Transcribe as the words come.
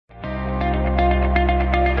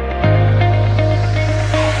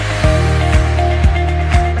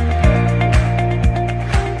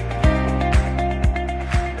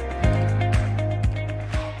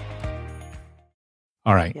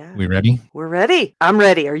All right. Yeah. We ready? We're ready. I'm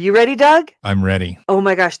ready. Are you ready, Doug? I'm ready. Oh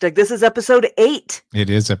my gosh, Doug, this is episode 8. It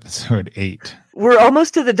is episode 8. We're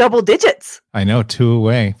almost to the double digits. I know, 2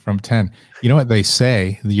 away from 10. You know what they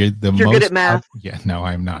say? You're good at math. No,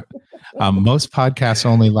 I'm not. Most podcasts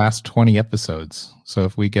only last 20 episodes. So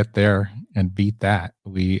if we get there and beat that,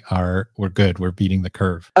 we're good. We're beating the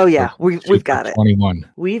curve. Oh yeah, we've got it. 21.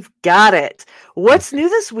 We've got it. What's new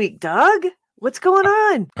this week, Doug? What's going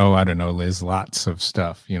on? Oh, I don't know, Liz. Lots of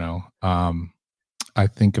stuff, I'm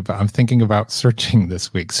thinking about searching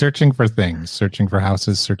this week, searching for things, searching for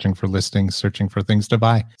houses, searching for listings, searching for things to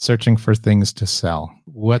buy, searching for things to sell.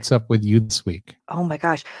 What's up with you this week? Oh my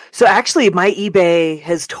gosh. So actually my eBay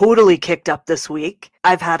has totally kicked up this week.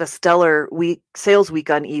 I've had a stellar sales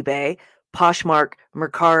week on eBay, Poshmark,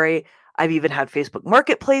 Mercari. I've even had Facebook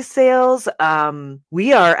Marketplace sales.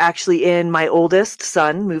 We are actually my oldest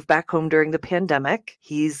son moved back home during the pandemic.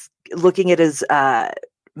 He's looking at his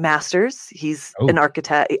master's. He's an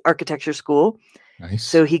architecture school. Nice.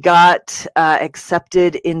 So he got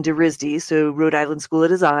accepted into RISD, so Rhode Island School of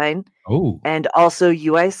Design. And also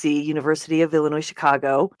UIC, University of Illinois,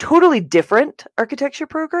 Chicago. Totally different architecture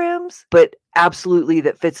programs, but absolutely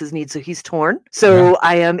that fits his needs. So he's torn. So yeah.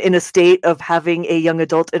 I am in a state of having a young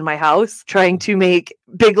adult in my house, trying to make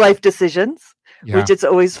big life decisions, which it's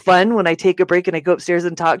always fun when I take a break and I go upstairs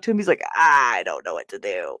and talk to him. He's like, I don't know what to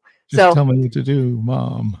do. Just tell me what to do,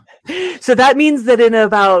 Mom. So that means that in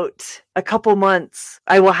about a couple months,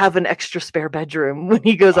 I will have an extra spare bedroom when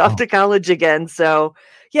he goes off to college again. So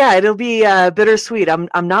yeah, it'll be bittersweet.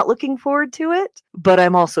 I'm not looking forward to it, but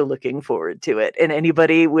I'm also looking forward to it. And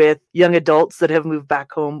anybody with young adults that have moved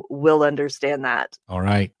back home will understand that. All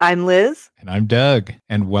right. I'm Liz. And I'm Doug.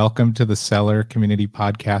 And welcome to the Seller Community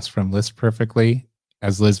Podcast from List Perfectly.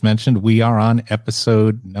 As Liz mentioned, we are on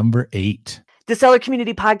episode number 8. The Seller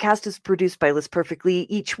Community Podcast is produced by List Perfectly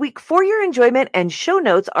each week for your enjoyment, and show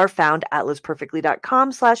notes are found at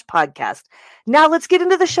listperfectly.com/podcast. Now let's get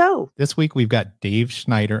into the show. This week we've got Dave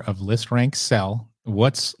Snyder of List Rank Sell.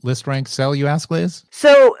 What's List Rank Sell, you ask, Liz?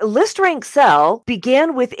 So List Rank Sell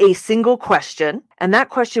began with a single question, and that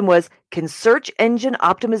question was, can search engine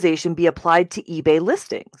optimization be applied to eBay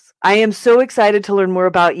listings? I am so excited to learn more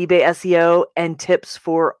about eBay SEO and tips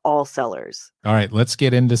for all sellers. All right, let's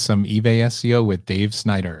get into some eBay SEO with Dave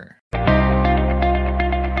Snyder.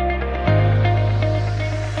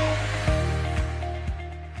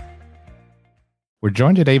 We're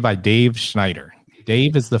joined today by Dave Snyder.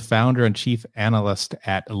 Dave is the founder and chief analyst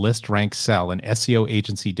at List Rank Sell, an SEO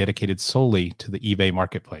agency dedicated solely to the eBay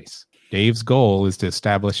marketplace. Dave's goal is to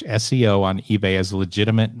establish SEO on eBay as a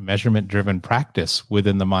legitimate, measurement-driven practice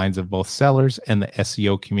within the minds of both sellers and the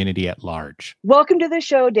SEO community at large. Welcome to the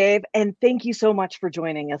show, Dave, and thank you so much for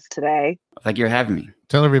joining us today. Thank you for having me.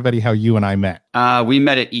 Tell everybody how you and I met. We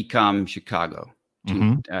met at Ecom Chicago,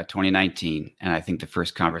 2019, and I think the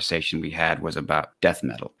first conversation we had was about death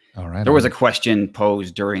metal. All right. There was a question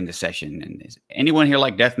posed during the session, and is anyone here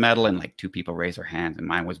like death metal? And like 2 people raised their hands, and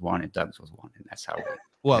mine was one, and Doug's was one, and that's how we.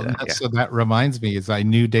 So that reminds me, is I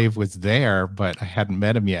knew Dave was there, but I hadn't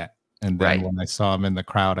met him yet. And then when I saw him in the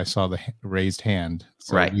crowd, I saw the raised hand.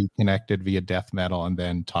 So we connected via death metal and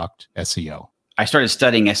then talked SEO. I started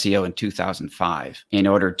studying SEO in 2005 in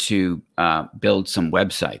order to build some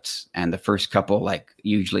websites. And the first couple, like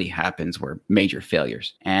usually happens, were major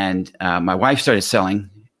failures. And my wife started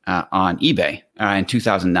selling on eBay in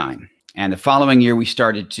 2009. And the following year, we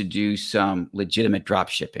started to do some legitimate drop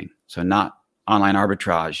shipping. So not online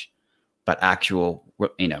arbitrage, but actual,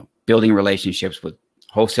 building relationships with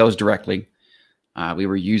wholesalers directly. We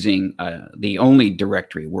were using the only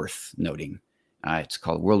directory worth noting. It's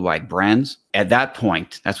called Worldwide Brands. At that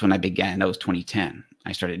point, that's when I began. That was 2010.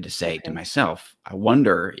 I started to say to myself, I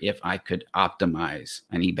wonder if I could optimize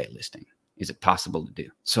an eBay listing. Is it possible to do?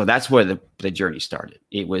 So that's where the journey started.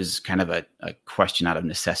 It was kind of a question out of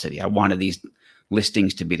necessity. I wanted these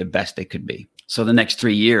listings to be the best they could be. So the next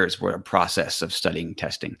 3 years were a process of studying and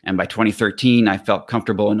testing. And by 2013, I felt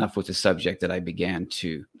comfortable enough with the subject that I began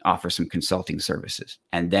to offer some consulting services.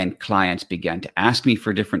 And then clients began to ask me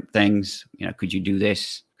for different things. Could you do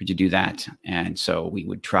this? Could you do that? And so we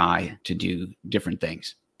would try to do different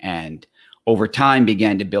things. And over time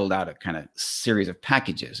began to build out a kind of series of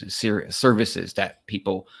packages and series of services that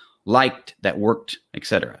people liked, that worked, et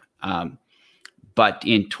cetera. But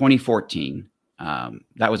in 2014,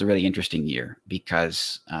 that was a really interesting year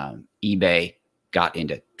because eBay got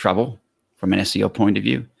into trouble from an SEO point of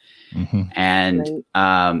view. And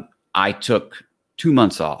I took 2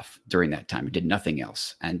 months off during that time. I did nothing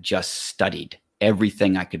else and just studied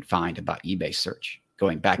everything I could find about eBay search,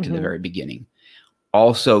 going back to the very beginning.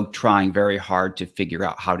 also trying very hard to figure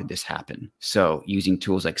out how did this happen. So using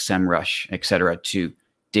tools like SEMrush, et cetera, to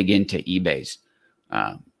dig into eBay's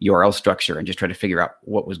URL structure and just try to figure out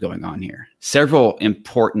what was going on here. Several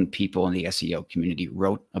important people in the SEO community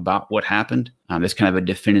wrote about what happened. There's kind of a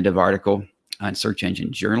definitive article on Search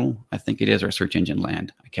Engine Journal, I think it is, or Search Engine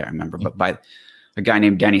Land, I can't remember, but by a guy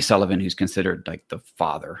named Danny Sullivan, who's considered like the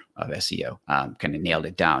father of SEO, kind of nailed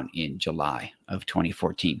it down in July of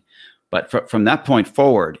 2014. But from that point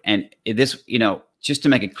forward, and this, just to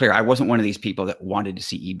make it clear, I wasn't one of these people that wanted to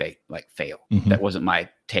see eBay like fail. Mm-hmm. That wasn't my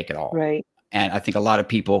take at all. Right. And I think a lot of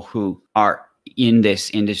people who are in this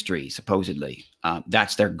industry, supposedly,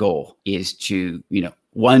 that's their goal, is to,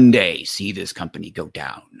 one day see this company go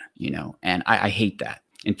down, and I hate that.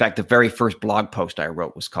 In fact, the very first blog post I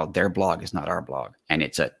wrote was called "Their Blog Is Not Our Blog." And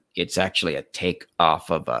it's actually a take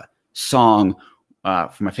off of a song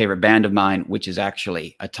from a favorite band of mine, which is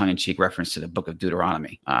actually a tongue-in-cheek reference to the book of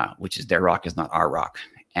Deuteronomy, which is "Their rock is not our rock."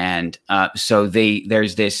 And so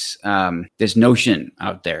there's this notion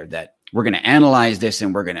out there that we're going to analyze this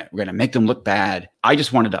and we're going to make them look bad. I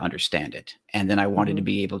just wanted to understand it. And then I wanted to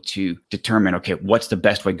be able to determine, okay, what's the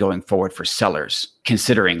best way going forward for sellers,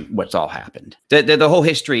 considering what's all happened. The whole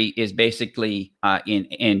history is basically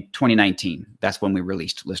in 2019. That's when we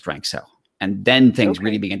released List Rank Sell. And then things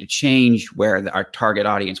really began to change, where our target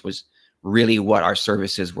audience was really what our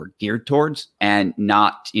services were geared towards, and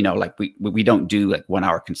not, like we don't do like 1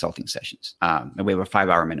 hour consulting sessions. And we have a 5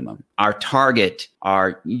 hour minimum. Our target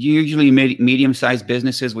are usually medium-sized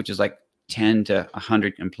businesses, which is like 10 to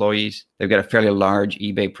 100 employees. They've got a fairly large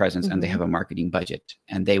eBay presence, and they have a marketing budget,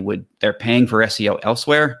 and they're paying for SEO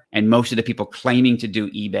elsewhere. And most of the people claiming to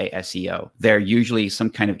do eBay SEO, they're usually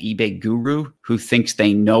some kind of eBay guru who thinks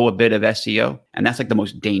they know a bit of SEO. And that's like the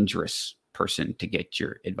most dangerous person to get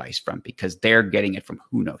your advice from, because they're getting it from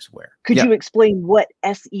who knows where. Could you explain what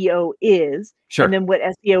SEO is? Sure. And then what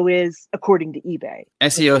SEO is according to eBay?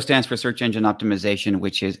 SEO stands for search engine optimization,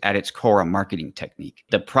 which is at its core a marketing technique.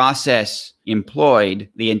 The process employed,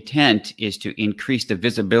 the intent is to increase the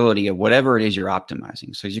visibility of whatever it is you're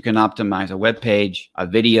optimizing. So you can optimize a web page, a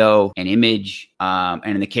video, an image, and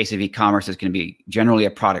in the case of e-commerce, it's going to be generally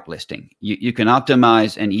a product listing. You can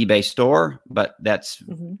optimize an eBay store, but that's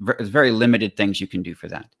there's very limited things you can do for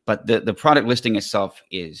that. But the product listing itself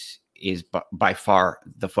is by far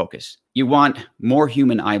the focus. You want more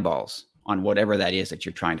human eyeballs on whatever that is that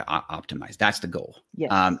you're trying to optimize. That's the goal. Yes.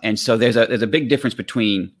 And so there's a big difference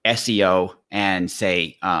between SEO and,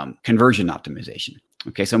 say, conversion optimization.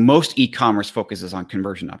 Okay, so most e-commerce focuses on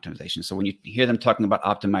conversion optimization. So when you hear them talking about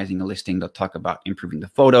optimizing a listing, they'll talk about improving the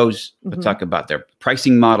photos, they'll talk about their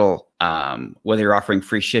pricing model, whether you're offering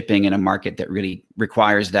free shipping in a market that really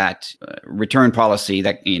requires that return policy,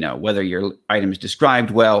 that, whether your item is described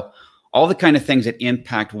well, all the kind of things that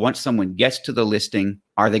impact once someone gets to the listing,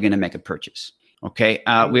 are they going to make a purchase? Okay.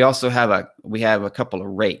 We also have a couple of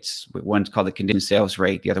rates. One's called the condition sales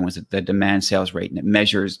rate. The other one's the demand sales rate, and it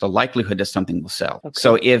measures the likelihood that something will sell. Okay.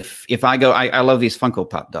 So if I go, I love these Funko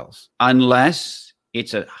Pop dolls, unless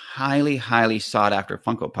it's a highly, highly sought after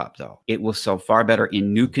Funko Pop doll, it will sell far better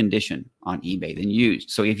in new condition on eBay than used.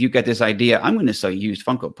 So if you get this idea, I'm going to sell used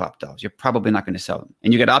Funko Pop dolls, you're probably not going to sell them,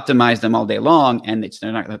 and you could optimize them all day long, and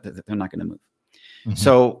they're not going to move. Mm-hmm.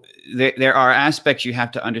 So there are aspects you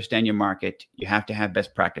have to understand your market. You have to have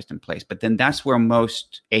best practice in place. But then that's where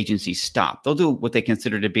most agencies stop. They'll do what they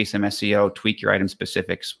consider to be some SEO, tweak your item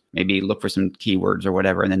specifics, maybe look for some keywords or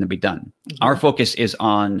whatever, and then they'll be done. Mm-hmm. Our focus is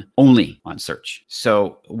only on search.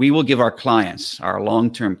 So we will give our clients, our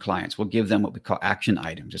long-term clients, we'll give them what we call action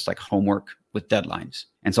items, just like homework with deadlines.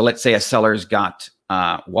 And so let's say a seller's got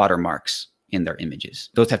watermarks in their images.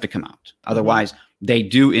 Those have to come out. Otherwise, they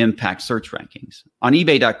do impact search rankings. On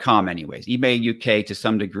eBay.com anyways, eBay UK to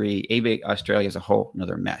some degree, eBay Australia is a whole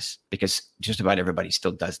another mess, because just about everybody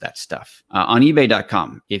still does that stuff. On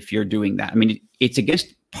eBay.com, if you're doing that, it's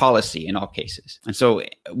against policy in all cases. And so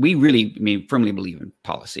we really, firmly believe in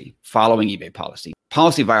policy, following eBay policy.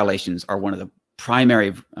 Policy violations are one of the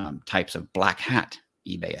primary types of black hat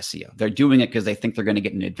eBay SEO. They're doing it because they think they're going to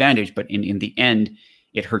get an advantage, but in the end,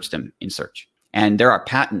 it hurts them in search. And there are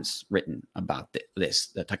patents written about this.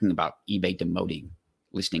 They're talking about eBay demoting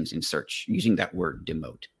listings in search, using that word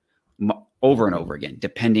demote over and over again,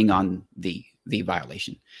 depending on the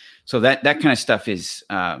violation. So that kind of stuff is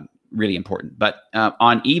really important. But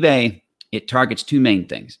on eBay, it targets two main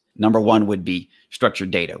things. Number one would be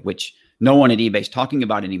structured data, which no one at eBay is talking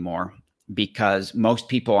about anymore, because most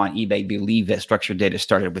people on eBay believe that structured data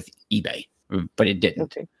started with eBay, but it didn't.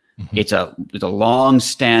 Okay. It's a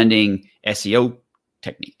long-standing SEO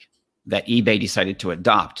technique that eBay decided to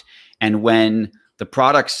adopt. And when the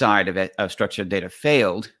product side of it, of structured data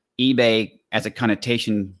failed, eBay as a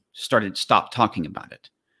connotation stopped talking about it.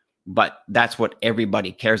 But that's what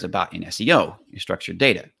everybody cares about in SEO, is structured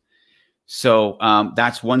data. So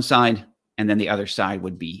that's one side. And then the other side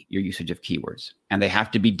would be your usage of keywords. And they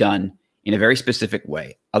have to be done in a very specific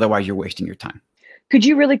way. Otherwise, you're wasting your time. Could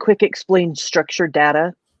you really quick explain structured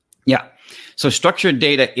data? Yeah. So structured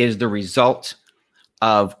data is the result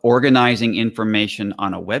of organizing information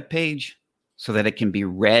on a web page so that it can be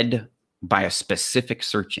read by a specific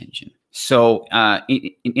search engine. So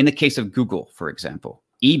in the case of Google, for example,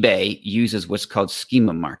 eBay uses what's called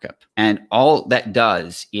schema markup. And all that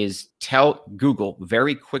does is tell Google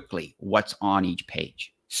very quickly what's on each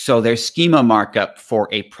page. So there's schema markup for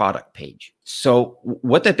a product page. So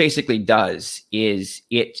what that basically does is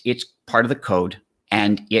it's part of the code,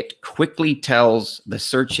 and it quickly tells the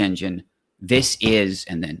search engine, this is,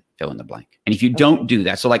 and then fill in the blank. And if you don't do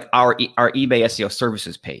that, so like our eBay SEO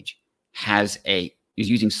services page is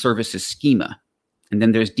using services schema, and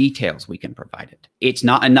then there's details we can provide it. It's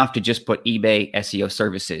not enough to just put eBay SEO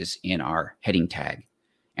services in our heading tag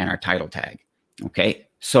and our title tag. Okay.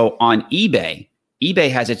 So on eBay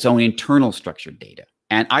has its own internal structured data,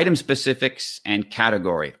 and item specifics and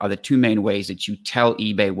category are the two main ways that you tell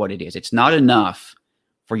eBay what it is. It's not enough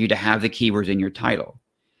for you to have the keywords in your title,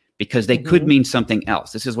 because they could mean something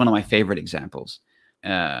else. This is one of my favorite examples.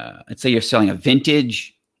 Let's say you're selling a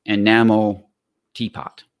vintage enamel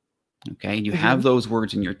teapot. Okay, and you have those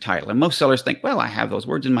words in your title, and most sellers think, well, I have those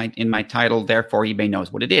words in my title, therefore eBay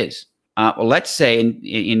knows what it is. Well, let's say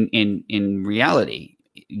in reality,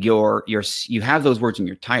 you have those words in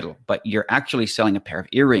your title, but you're actually selling a pair of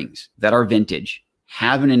earrings that are vintage,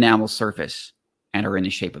 have an enamel surface, and are in the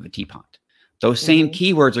shape of a teapot. Those same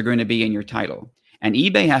keywords are going to be in your title, and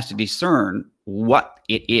eBay has to discern what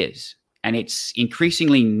it is, and it's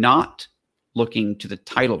increasingly not looking to the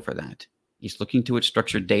title for that. It's looking to its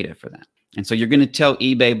structured data for that. And so you're going to tell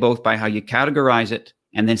eBay both by how you categorize it,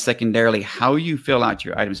 and then secondarily, how you fill out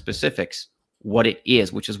your item specifics, what it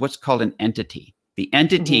is, which is what's called an entity. The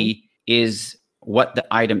entity is what the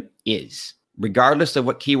item is, regardless of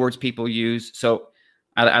what keywords people use. So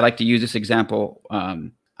I like to use this example.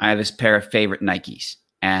 I have this pair of favorite Nikes,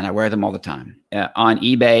 and I wear them all the time. On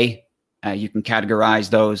eBay, you can categorize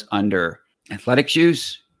those under athletic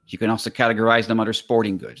shoes. You can also categorize them under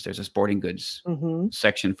sporting goods. There's a sporting goods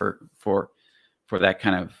section for that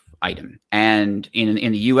kind of item. And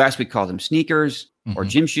in the US, we call them sneakers or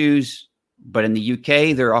gym shoes. But in the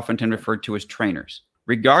UK, they're often referred to as trainers.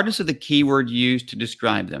 Regardless of the keyword used to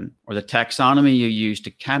describe them or the taxonomy you use to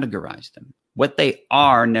categorize them, what they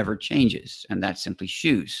are never changes. And that's simply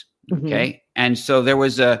shoes. Okay. And so there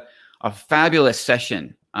was a fabulous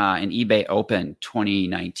session in eBay Open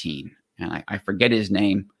 2019. And I forget his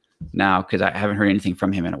name now because I haven't heard anything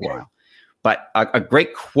from him in a while. But a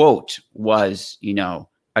great quote was,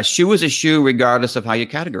 a shoe is a shoe regardless of how you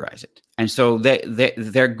categorize it. And so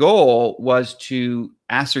their goal was to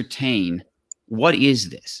ascertain, what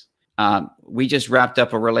is this? We just wrapped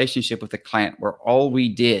up a relationship with a client where all we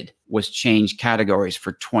did was change categories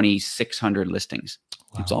for 2,600 listings.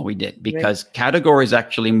 Wow. That's all we did, because category is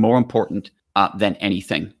actually more important than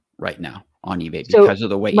anything right now on eBay, because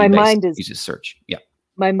of the way eBay uses search. Yeah.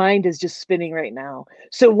 My mind is just spinning right now.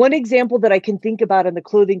 So one example that I can think about in the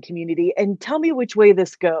clothing community, and tell me which way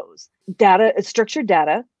this goes. Data, structured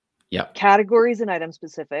data, categories and item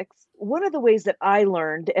specifics. One of the ways that I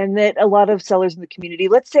learned, and that a lot of sellers in the community,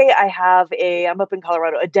 let's say I'm up in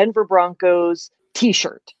Colorado, a Denver Broncos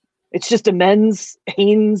t-shirt. It's just a men's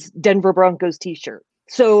Hanes Denver Broncos t-shirt.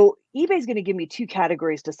 So eBay's going to give me two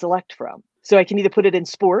categories to select from. So I can either put it in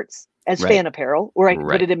sports as fan apparel, or I can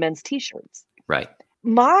put it in men's t-shirts. Right.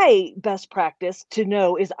 My best practice to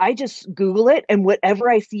know is I just Google it, and whatever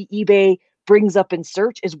I see eBay brings up in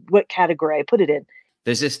search is what category I put it in.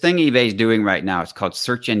 There's this thing eBay's doing right now. It's called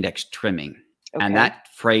search index trimming. Okay. And that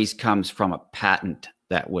phrase comes from a patent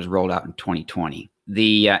that was rolled out in 2020.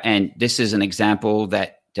 And this is an example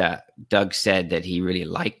that Doug said that he really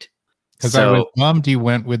liked. Because I was bummed you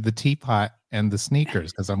went with the teapot and the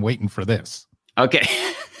sneakers, because I'm waiting for this. Okay.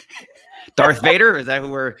 Darth Vader? Is that who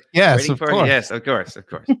we're waiting for? Course. Yes, of course.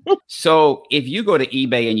 So if you go to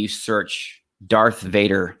eBay and you search Darth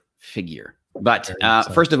Vader figure, but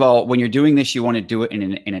first of all, when you're doing this, you want to do it in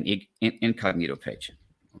an incognito page.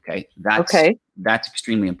 Okay. That's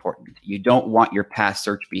extremely important. You don't want your past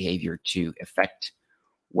search behavior to affect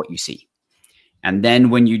what you see. And then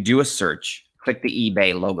when you do a search, click the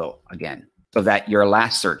eBay logo again, so that your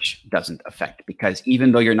last search doesn't affect, because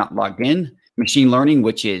even though you're not logged in, machine learning,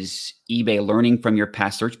 which is eBay learning from your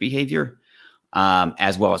past search behavior,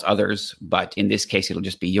 as well as others. But in this case, it'll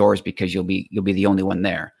just be yours because you'll be the only one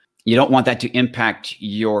there. You don't want that to impact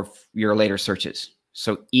your later searches.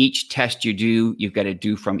 So each test you do, you've got to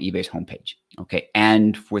do from eBay's homepage, okay,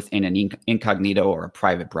 and within an incognito or a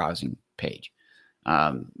private browsing page.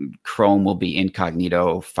 Chrome will be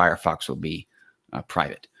incognito, Firefox will be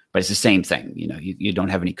private, but it's the same thing. You don't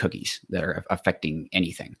have any cookies that are affecting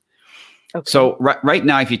anything. Okay. So right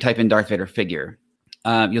now, if you type in Darth Vader figure,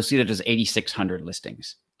 you'll see that there's 8,600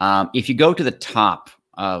 listings. If you go to the top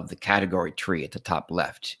of the category tree at the top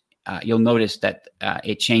left, you'll notice that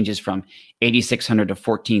it changes from 8,600 to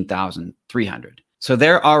 14,300. So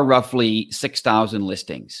there are roughly 6,000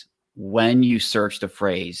 listings when you search the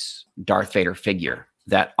phrase Darth Vader figure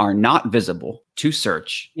that are not visible to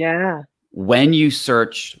search. Yeah. When you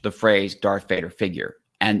search the phrase Darth Vader figure,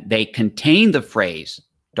 and they contain the phrase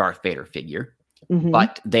Darth Vader figure,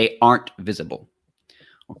 but they aren't visible.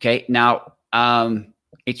 Okay. Now,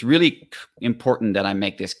 it's really important that I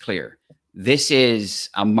make this clear. This is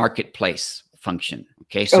a marketplace function.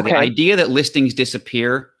 Okay. So the idea that listings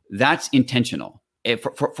disappear, that's intentional.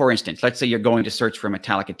 For instance, let's say you're going to search for a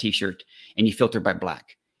Metallica t-shirt and you filter by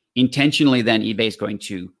black. Intentionally, then eBay is going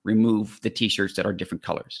to remove the t-shirts that are different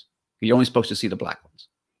colors. You're only supposed to see the black ones.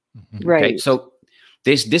 Right. Okay? So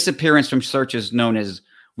this disappearance from search is known as,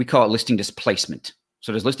 we call it listing displacement.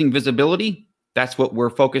 So there's listing visibility. That's what we're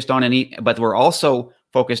focused on. But we're also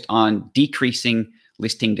focused on decreasing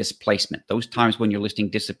listing displacement, those times when your listing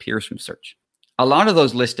disappears from search. A lot of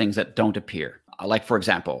those listings that don't appear, like for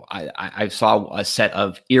example, I saw a set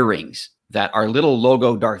of earrings that are little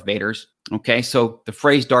logo Darth Vaders. Okay, so the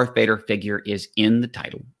phrase Darth Vader figure is in the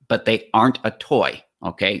title, but they aren't a toy.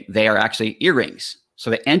 Okay, they are actually earrings. So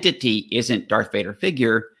the entity isn't Darth Vader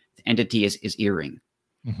figure, the entity is earring.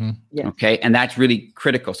 Yes. Okay, and that's really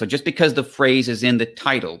critical. So just because the phrase is in the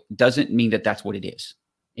title doesn't mean that that's what it is.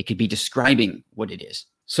 It could be describing what it is.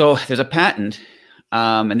 So there's a patent,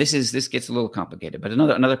 and this gets a little complicated, but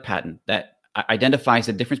another patent that identifies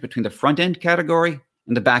the difference between the front end category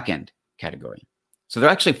and the back end category. So there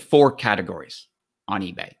are actually 4 categories on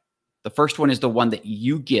eBay. The first one is the one that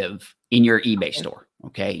you give in your eBay store.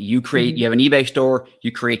 Okay, you have an eBay store,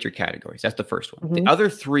 you create your categories. That's the first one. The other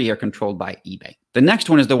 3 are controlled by eBay. The next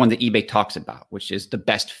one is the one that eBay talks about, which is the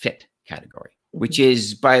best fit category, which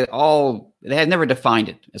is they have never defined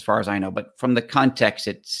it as far as I know, but from the context,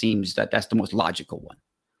 it seems that that's the most logical one.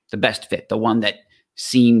 The best fit, the one that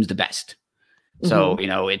seems the best. So,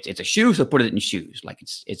 it's a shoe, so put it in shoes. Like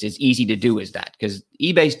it's as easy to do as that, because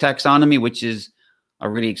eBay's taxonomy, which is a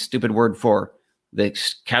really stupid word for the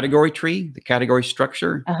category tree, the category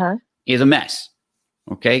structure, is a mess.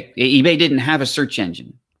 Okay. eBay didn't have a search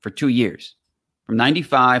engine for 2 years. From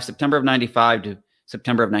September of 95 to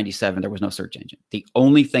September of 97, there was no search engine. The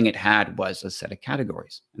only thing it had was a set of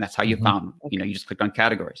categories. And that's how you found, you just clicked on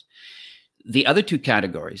categories. The other 2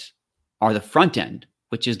 categories are the front end,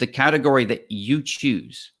 which is the category that you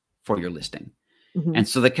choose for your listing. And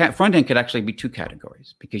so the front end could actually be 2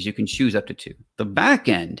 categories because you can choose up to 2. The back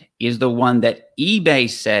end is the one that eBay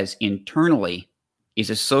says internally is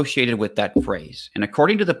associated with that phrase. And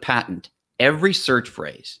according to the patent, every search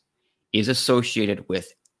phrase is associated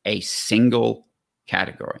with a single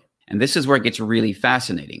category. And this is where it gets really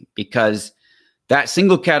fascinating because that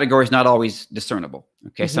single category is not always discernible.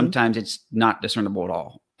 Okay. Sometimes it's not discernible at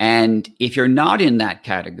all. And if you're not in that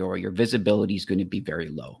category, your visibility is going to be very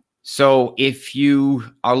low. So if you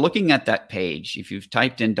are looking at that page, if you've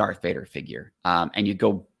typed in Darth Vader figure, and you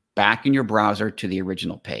go back in your browser to the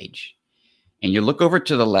original page, and you look over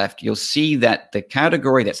to the left, you'll see that the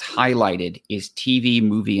category that's highlighted is TV,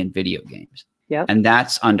 movie, and video games. Yep. And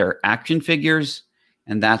that's under action figures,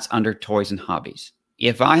 and that's under toys and hobbies.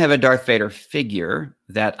 If I have a Darth Vader figure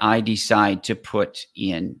that I decide to put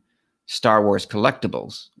in Star Wars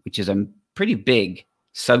collectibles, which is a pretty big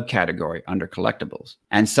subcategory under collectibles,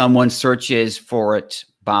 and someone searches for it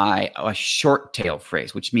by a short tail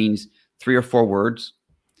phrase, which means 3 or 4 words,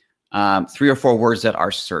 3 or 4 words that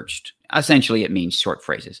are searched. Essentially, it means short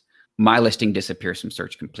phrases. My listing disappears from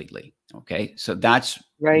search completely. Okay, so that's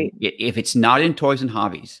right. If it's not in toys and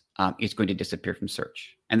hobbies, it's going to disappear from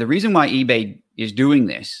search. And the reason why eBay is doing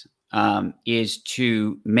this is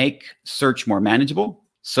to make search more manageable.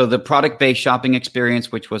 So the product-based shopping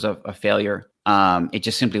experience, which was a failure, it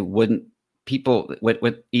just simply wouldn't. People, what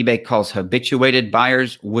eBay calls habituated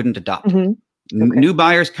buyers, wouldn't adopt. Okay. New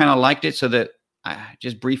buyers kind of liked it. So that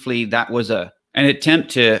just briefly, that was an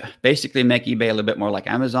attempt to basically make eBay a little bit more like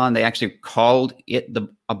Amazon. They actually called it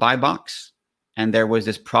a buy box, and there was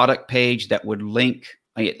this product page that would link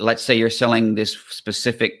let's say you're selling this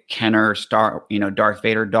specific Kenner Darth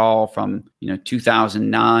Vader doll from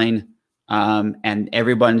 2009, and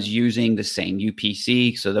everyone's using the same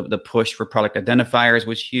UPC, so the push for product identifiers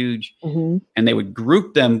was huge, and they would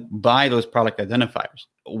group them by those product identifiers.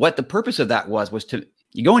 What the purpose of that was to,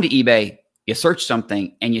 you go into eBay, you search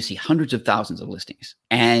something, and you see hundreds of thousands of listings,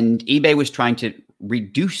 and eBay was trying to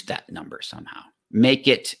reduce that number somehow, make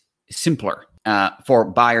it simpler for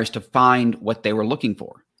buyers to find what they were looking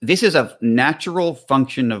for. This is a natural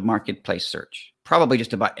function of marketplace search. Probably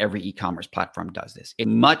just about every e-commerce platform does this. It's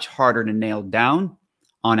much harder to nail down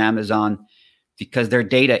on Amazon because their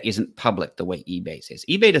data isn't public the way eBay's is.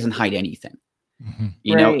 eBay doesn't hide anything.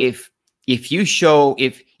 You know, if you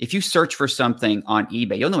search for something on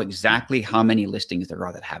eBay, you'll know exactly how many listings there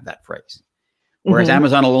are that have that phrase. Whereas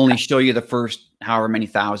Amazon will only show you the first however many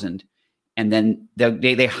thousand, and then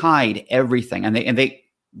they hide everything, and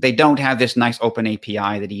they don't have this nice open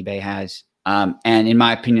API that eBay has. And in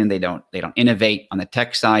my opinion, they don't innovate on the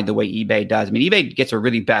tech side the way eBay does. I mean, eBay gets a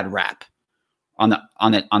really bad rap on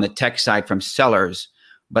the tech side from sellers,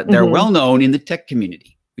 but they're well known in the tech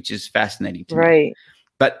community, which is fascinating to me.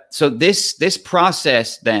 But so this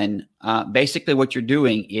process then, basically what you're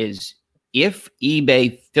doing is, if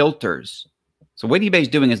eBay filters, so what eBay is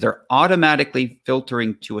doing is they're automatically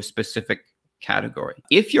filtering to a specific category.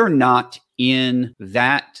 If you're not in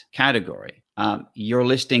that category, your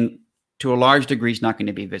listing to a large degree is not going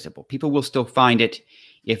to be visible. People will still find it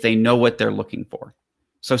if they know what they're looking for.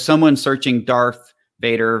 So someone searching Darth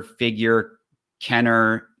Vader figure,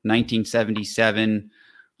 Kenner, 1977,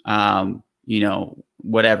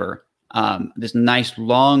 whatever, this nice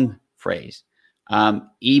long phrase.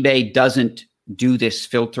 eBay doesn't do this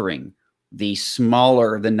filtering the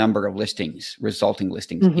smaller the number of resulting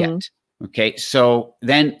listings get. Okay, so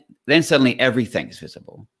then suddenly everything is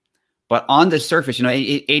visible. But on the surface,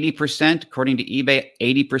 80%, according to eBay,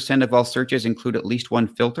 80% of all searches include at least one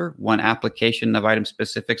filter, one application of item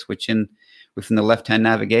specifics, within the left-hand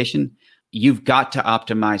navigation. You've got to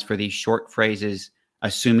optimize for these short phrases,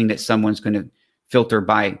 assuming that someone's going to filter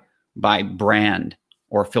by brand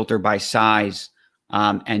or filter by size,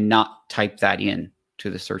 and not type that in to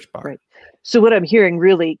the search bar. Right. So what I'm hearing,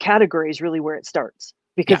 really, category is really where it starts,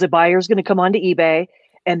 because a buyer is going to come onto eBay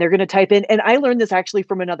and they're going to type in, and I learned this actually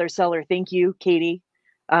from another seller. Thank you, Katie.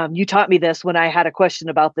 You taught me this when I had a question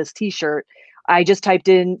about this t-shirt. I just typed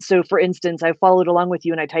in, so for instance, I followed along with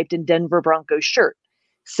you and I typed in Denver Broncos shirt.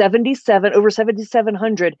 Over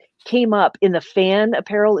 7,700 came up in the fan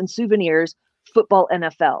apparel and souvenirs, football,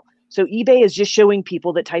 NFL. So eBay is just showing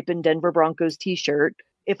people that type in Denver Broncos t-shirt.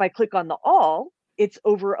 If I click on the all, it's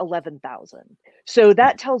over 11,000. So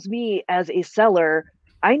that tells me as a seller,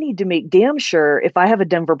 I need to make damn sure if I have a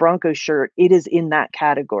Denver Broncos shirt, it is in that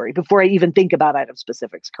category before I even think about item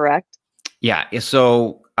specifics, correct? Yeah.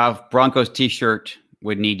 So a Broncos t-shirt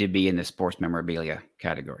would need to be in the sports memorabilia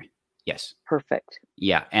category. Yes. Perfect.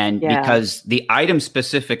 Yeah. And because the item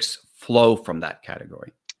specifics flow from that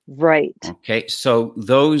category. Right. Okay. So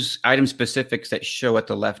those item specifics that show at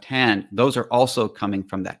the left hand, those are also coming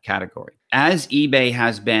from that category. As eBay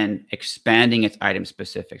has been expanding its item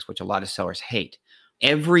specifics, which a lot of sellers hate,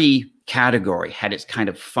 every category had its kind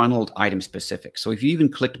of funneled item specifics. So if you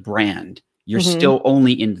even clicked brand, you're still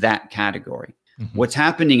only in that category. What's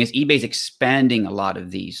happening is eBay's expanding a lot of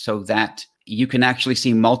these so that you can actually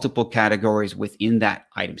see multiple categories within that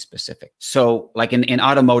item specific. So like in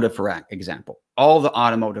automotive, for example, all the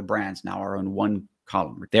automotive brands now are in one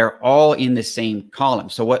column. They're all in the same column.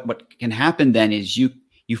 So what can happen then is you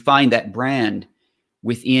find that brand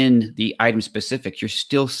within the item specifics, you're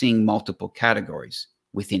still seeing multiple categories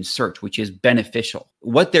within search, which is beneficial.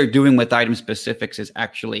 What they're doing with item specifics is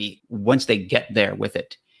actually, once they get there with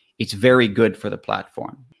it, it's very good for the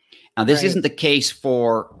platform. Now, this isn't the case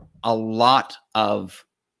for a lot of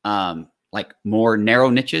like more narrow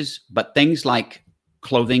niches, but things like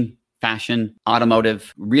clothing, fashion,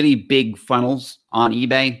 automotive, really big funnels on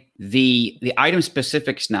eBay. The item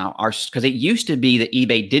specifics now are, because it used to be that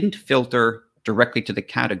eBay didn't filter directly to the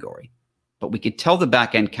category, but we could tell the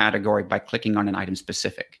backend category by clicking on an item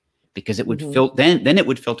specific, because it would then it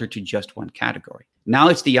would filter to just one category. Now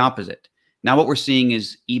it's the opposite. Now what we're seeing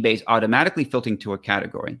is eBay's automatically filtering to a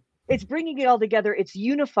category. It's bringing it all together. It's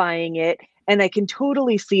unifying it. And I can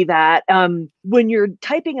totally see that when you're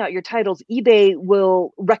typing out your titles, eBay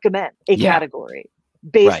will recommend a category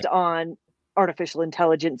based on artificial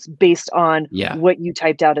intelligence, based on what you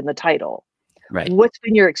typed out in the title. Right. What's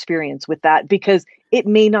been your experience with that? Because it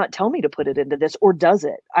may not tell me to put it into this, or does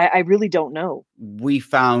it? I really don't know. We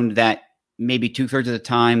found that maybe 2/3 of the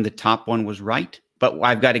time, the top one was right. But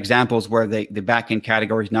I've got examples where the back-end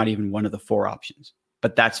category is not even one of the 4 options.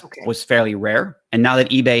 But that's was fairly rare. And now that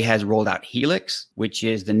eBay has rolled out Helix, which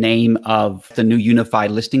is the name of the new unified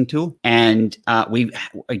listing tool, and we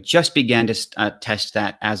just began to test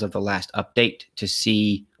that as of the last update to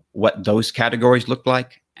see what those categories look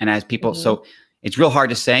like. And as people, so it's real hard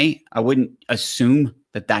to say. I wouldn't assume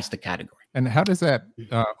that that's the category. And how does that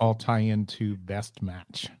all tie into best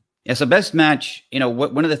match? Yeah, so best match,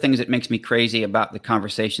 one of the things that makes me crazy about the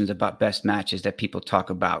conversations about best match is that people talk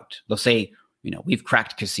about, they'll say, we've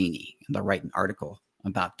cracked Cassini, and they'll write an article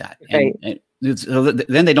about that. Right. And so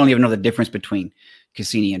then they don't even know the difference between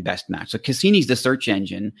Cassini and best match. So Cassini's the search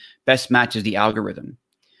engine, best match is the algorithm.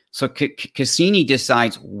 So Cassini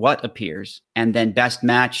decides what appears, and then best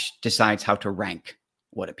match decides how to rank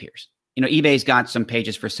what appears. eBay's got some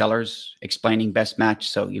pages for sellers explaining best match.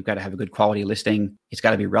 So you've got to have a good quality listing. It's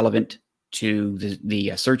got to be relevant to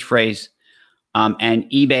the search phrase. And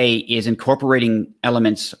eBay is incorporating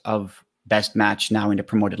elements of best match now into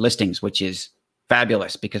promoted listings, which is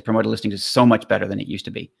fabulous because promoted listings is so much better than it used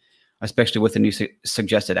to be, especially with the new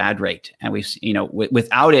suggested ad rate. And we've,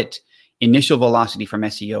 without it, initial velocity from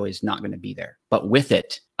SEO is not going to be there. But with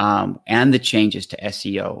it, and the changes to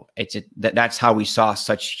SEO, that's how we saw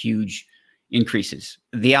such huge increases.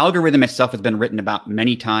 The algorithm itself has been written about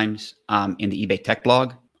many times in the eBay tech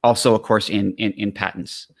blog, also, of course, in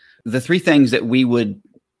patents. The 3 things that we would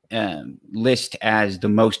list as the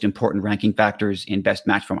most important ranking factors in best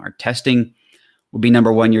match from our testing would be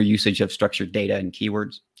number 1, your usage of structured data and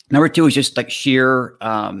keywords. Number 2 is just like sheer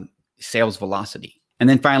sales velocity. And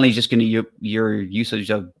then finally, just going to your usage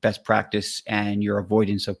of best practice and your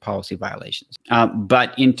avoidance of policy violations.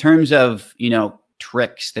 But in terms of,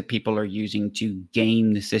 tricks that people are using to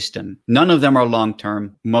game the system, none of them are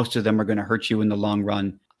long-term. Most of them are going to hurt you in the long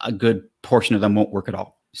run. A good portion of them won't work at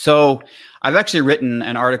all. So I've actually written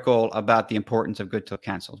an article about the importance of good till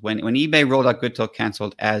canceled. When eBay rolled out good till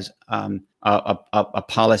canceled as a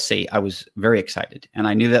policy, I was very excited. And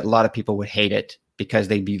I knew that a lot of people would hate it because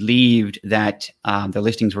they believed that the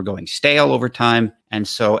listings were going stale over time. And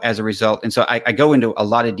so as a result, and so I go into a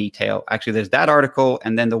lot of detail. Actually, there's that article.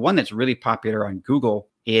 And then the one that's really popular on Google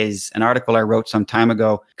is an article I wrote some time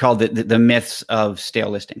ago called the myths of stale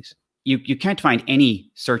listings. You can't find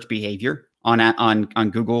any search behavior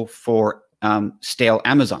on Google for stale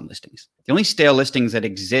Amazon listings. The only stale listings that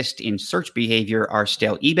exist in search behavior are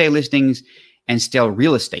stale eBay listings and stale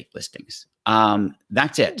real estate listings.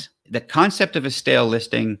 That's it. The concept of a stale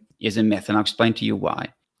listing is a myth, and I'll explain to you why.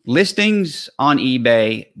 Listings on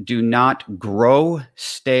eBay do not grow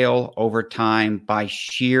stale over time by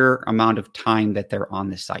sheer amount of time that they're on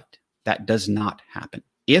the site. That does not happen.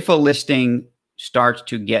 If a listing starts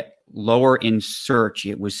to get lower in search,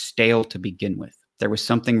 it was stale to begin with. There was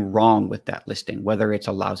something wrong with that listing, whether it's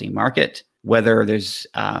a lousy market, whether there's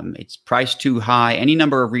it's priced too high, any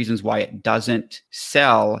number of reasons why it doesn't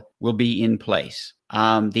sell will be in place.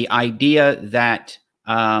 The idea that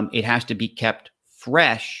it has to be kept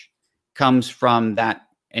fresh comes from that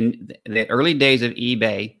in the early days of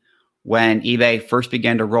eBay, when eBay first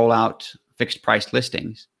began to roll out fixed price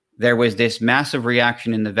listings. There was this massive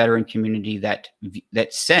reaction in the veteran community that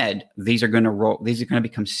said these are going to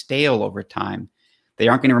become stale over time. They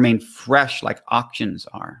aren't going to remain fresh like auctions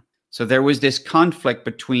are. So there was this conflict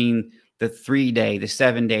between the 3-day, the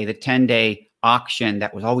 7-day, the 10-day auction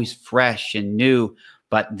that was always fresh and new,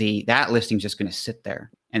 but that listing is just going to sit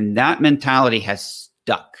there. And that mentality has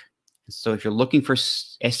stuck. So if you're looking for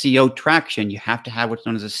SEO traction, you have to have what's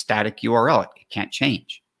known as a static URL. It can't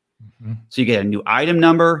change. Mm-hmm. So you get a new item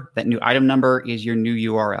number. That new item number is your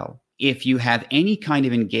new URL. If you have any kind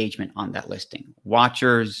of engagement on that listing,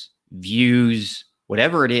 watchers, views,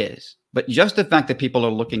 whatever it is, but just the fact that people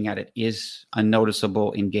are looking at it is a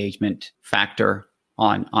noticeable engagement factor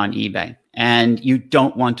on eBay. And you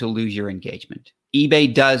don't want to lose your engagement.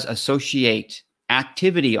 eBay does associate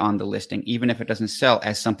activity on the listing, even if it doesn't sell,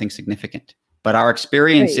 as something significant. But our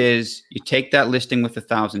experience is you take that listing with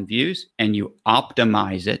 1,000 views and you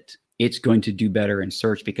optimize it, it's going to do better in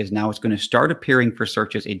search because now it's going to start appearing for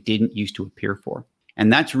searches it didn't used to appear for.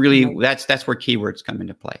 And that's really, that's where keywords come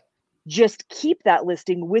into play. Just keep that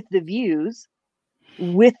listing with the views,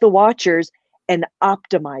 with the watchers, and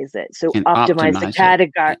optimize it. So optimize the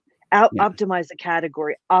category, optimize the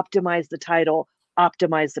category, optimize the title,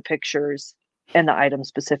 optimize the pictures and the item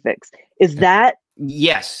specifics. Is that?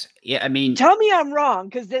 Yes. Yeah. I mean, tell me I'm wrong,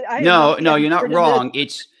 because no, you're not wrong.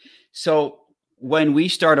 It's so when we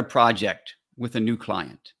start a project with a new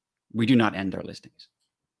client, we do not end their listings.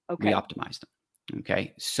 Okay. We optimize them.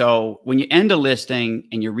 Okay. So when you end a listing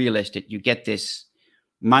and you relist it, you get this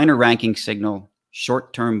minor ranking signal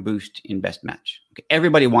short-term boost in best match. Okay,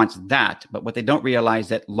 everybody wants that, but what they don't realize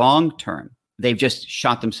that long-term, they've just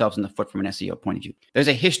shot themselves in the foot from an SEO point of view. There's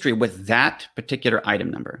a history with that particular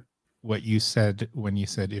item number. What you said when you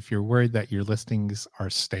said, if you're worried that your listings are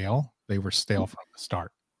stale, they were stale from the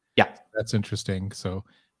start. Yeah. That's interesting. So,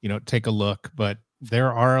 take a look, but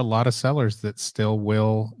there are a lot of sellers that still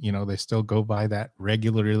will, they still go by that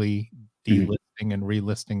regularly, delisting and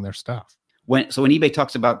relisting their stuff. When eBay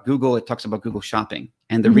talks about Google, it talks about Google Shopping.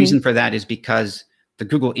 And the reason for that is because the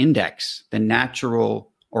Google index, the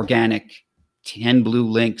natural, organic, 10 blue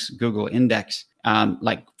links Google index,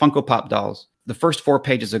 like Funko Pop dolls, the first 4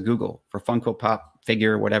 pages of Google for Funko Pop,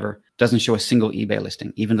 figure, whatever, doesn't show a single eBay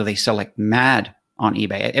listing, even though they sell like mad on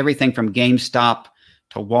eBay. Everything from GameStop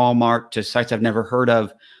to Walmart to sites I've never heard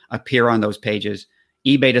of appear on those pages.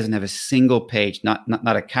 eBay doesn't have a single page, not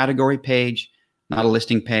a category page, not a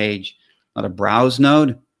listing page, not a browse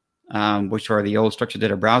node, which are the old structured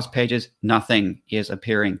data browse pages. Nothing is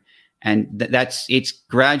appearing. And it's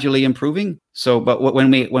gradually improving. So, but when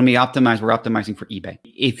we optimize, we're optimizing for eBay.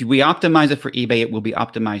 If we optimize it for eBay, it will be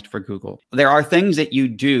optimized for Google. There are things that you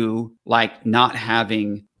do, like not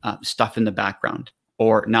having stuff in the background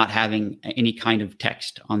or not having any kind of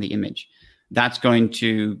text on the image. That's going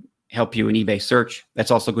to help you in eBay search. That's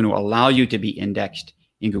also going to allow you to be indexed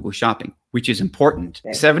in Google Shopping, which is important.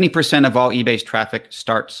 70% of all eBay's traffic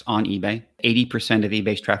starts on eBay. 80% of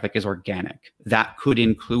eBay's traffic is organic. That could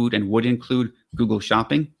include and would include Google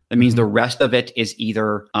Shopping. That means the rest of it is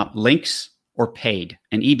either links or paid.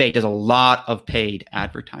 And eBay does a lot of paid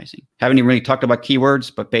advertising. Haven't even really talked about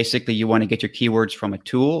keywords, but basically you want to get your keywords from a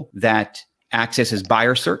tool that accesses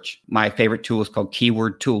buyer search. My favorite tool is called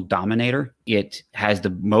Keyword Tool Dominator. It has the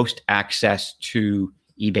most access to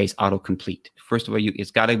eBay's autocomplete. First of all,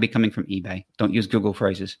 it's got to be coming from eBay. Don't use Google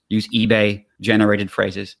phrases. Use eBay generated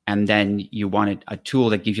phrases. And then you want a tool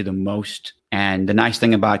that gives you the most. And the nice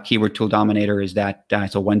thing about Keyword Tool Dominator is that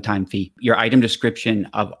it's a one-time fee. Your item description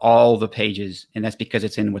of all the pages, and that's because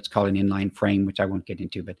it's in what's called an inline frame, which I won't get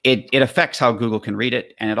into, but it affects how Google can read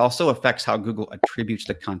it. And it also affects how Google attributes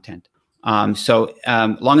the content. Long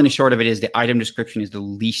and the short of it is the item description is the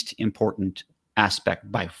least important aspect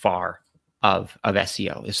by far of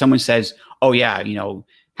SEO. If someone says, oh yeah,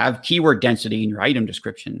 have keyword density in your item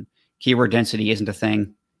description. Keyword density isn't a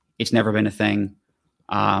thing. It's never been a thing.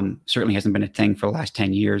 Certainly hasn't been a thing for the last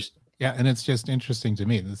 10 years. Yeah. And it's just interesting to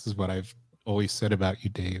me. This is what I've always said about you,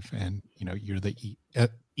 Dave. And, you're the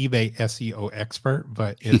eBay SEO expert,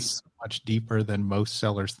 but it's much deeper than most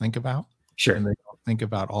sellers think about. Sure. And they don't think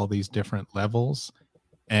about all these different levels.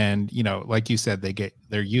 And, like you said,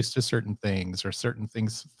 they're used to certain things, or certain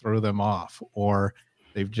things throw them off, or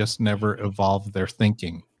they've just never evolved their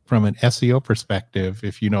thinking. From an SEO perspective,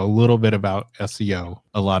 if you know a little bit about SEO,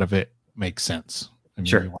 a lot of it makes sense. I mean,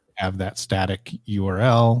 sure. You want to have that static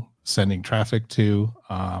URL sending traffic to,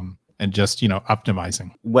 and just,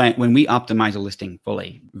 optimizing. When we optimize a listing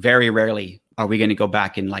fully, very rarely are we going to go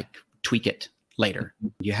back and tweak it later.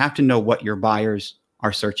 You have to know what your buyers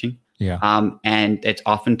are searching. Yeah. And it's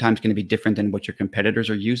oftentimes going to be different than what your competitors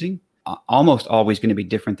are using. Almost always going to be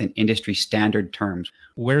different than industry standard terms.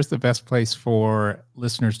 Where's the best place for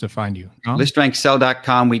listeners to find you?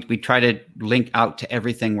 ListRankSell.com. We try to link out to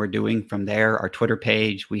everything we're doing from there. Our Twitter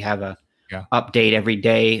page, we have a update every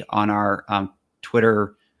day on our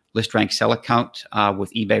Twitter ListRankSell account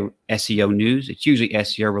with eBay SEO news. It's usually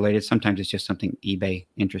SEO related. Sometimes it's just something eBay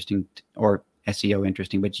interesting or SEO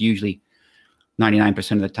interesting, but it's usually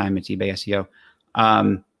 99% of the time it's eBay SEO.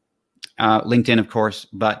 LinkedIn, of course,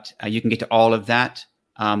 but you can get to all of that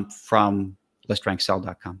from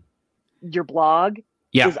ListRankSell.com. Your blog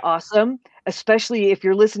is awesome, especially if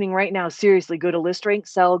you're listening right now. Seriously, go to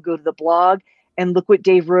ListRankSell, go to the blog, and look what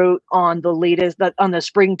Dave wrote on the latest, on the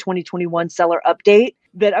spring 2021 seller update.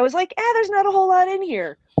 That I was like, there's not a whole lot in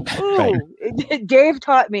here. Ooh, right. Dave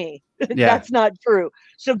taught me. That's not true.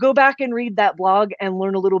 So go back and read that blog and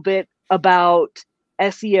learn a little bit about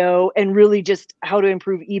SEO and really just how to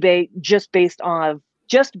improve eBay just based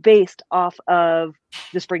off of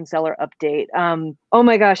the spring seller update. Oh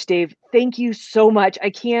my gosh, Dave, thank you so much.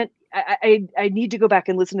 I need to go back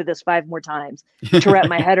and listen to this 5 more times to wrap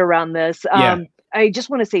my head around this. I just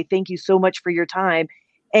want to say thank you so much for your time.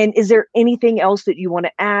 And is there anything else that you want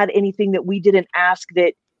to add? Anything that we didn't ask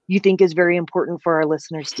that you think is very important for our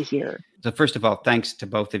listeners to hear? So first of all, thanks to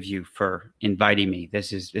both of you for inviting me.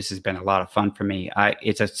 This has been a lot of fun for me.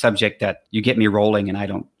 It's a subject that you get me rolling and I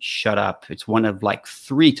don't shut up. It's one of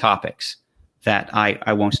 3 topics that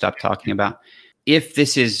I won't stop talking about. If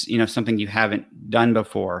this is, something you haven't done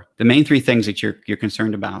before, the main 3 things that you're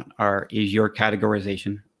concerned about is your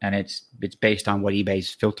categorization, and it's based on what eBay's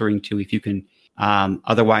filtering to. If you can,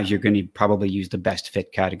 otherwise you're going to probably use the best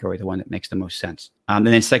fit category, the one that makes the most sense. And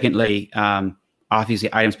then secondly, obviously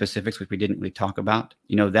item specifics, which we didn't really talk about.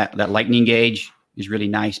 That lightning gauge is really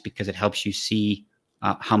nice because it helps you see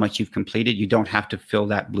how much you've completed. You don't have to fill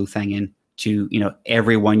that blue thing in to,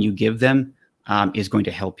 everyone you give them is going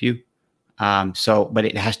to help you. But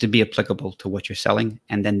it has to be applicable to what you're selling.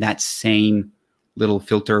 And then that same little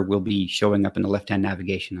filter will be showing up in the left-hand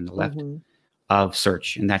navigation on the left of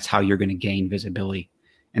search. And that's how you're going to gain visibility.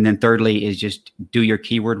 And then thirdly is just do your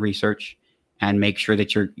keyword research and make sure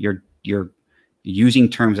that you're using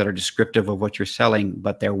terms that are descriptive of what you're selling,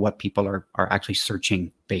 but they're what people are actually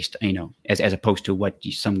searching based, as opposed to what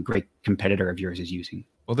some great competitor of yours is using.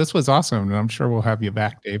 Well, this was awesome. And I'm sure we'll have you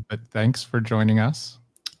back, Dave, but thanks for joining us.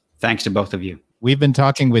 Thanks to both of you. We've been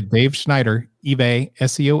talking with Dave Snyder, eBay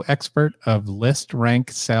SEO expert of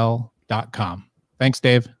ListRankSell.com. Thanks,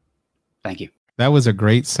 Dave. Thank you. That was a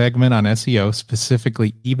great segment on SEO,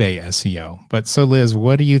 specifically eBay SEO. But so, Liz,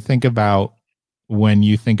 what do you think about when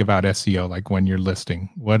you think about SEO, like when you're listing?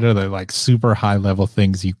 What are the super high level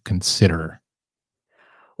things you consider?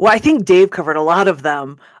 Well, I think Dave covered a lot of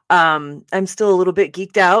them. I'm still a little bit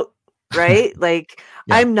geeked out, right? Yeah.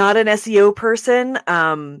 I'm not an SEO person,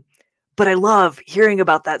 but I love hearing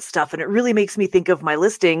about that stuff. And it really makes me think of my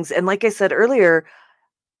listings. And like I said earlier,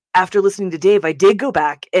 after listening to Dave, I did go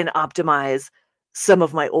back and optimize some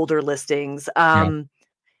of my older listings. And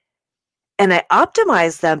I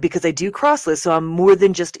optimize them because I do cross-list, so I'm more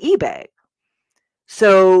than just eBay.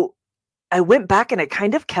 So I went back and I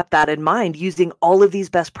kind of kept that in mind, using all of these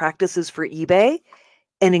best practices for eBay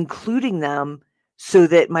and including them so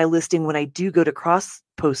that my listing, when I do go to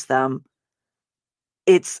cross-post them,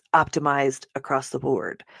 it's optimized across the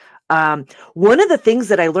board. One of the things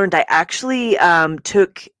that I learned, I actually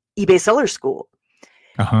took eBay Seller School.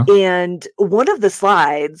 And one of the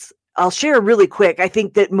slides, I'll share really quick. I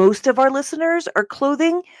think that most of our listeners are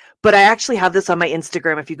clothing, but I actually have this on my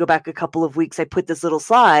Instagram. If you go back a couple of weeks, I put this little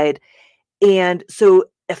slide. And so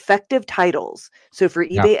effective titles. So for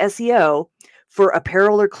eBay SEO, for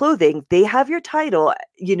apparel or clothing, they have your title,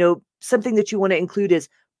 something that you want to include is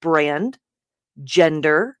brand,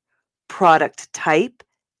 gender, product type,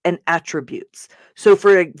 and attributes. So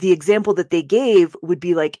for the example that they gave would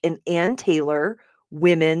be like an Ann Taylor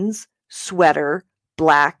women's sweater,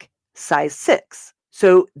 black, size 6.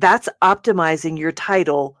 So that's optimizing your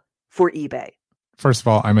title for eBay. First of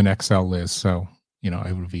all, I'm an XL Liz, so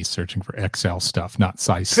I would be searching for XL stuff, not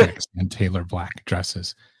size 6 and Taylor black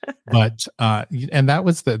dresses. But and that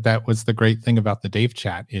was the great thing about the Dave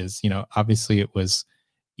chat is, obviously it was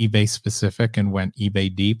eBay specific and went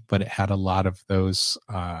eBay deep, but it had a lot of those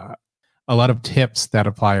a lot of tips that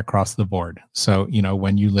apply across the board. So,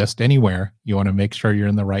 when you list anywhere, you want to make sure you're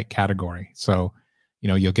in the right category. So,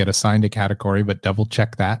 you'll get assigned a category, but double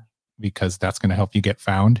check that because that's going to help you get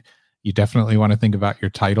found. You definitely want to think about your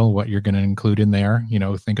title, what you're going to include in there.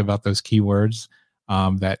 Think about those keywords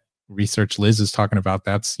that research Liz is talking about.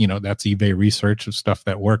 That's eBay research of stuff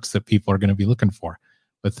that works that people are going to be looking for.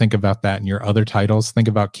 But think about that in your other titles. Think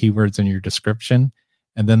about keywords in your description.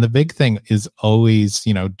 And then the big thing is always,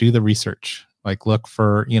 do the research. Look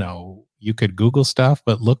for, you could Google stuff,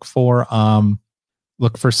 but look for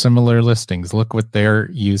similar listings. Look what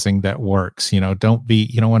they're using that works. You don't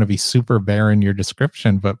want to be super bare in your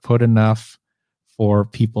description, but put enough for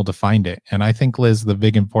people to find it. And I think, Liz, the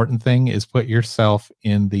big important thing is put yourself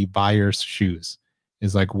in the buyer's shoes.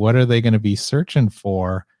 Is what are they going to be searching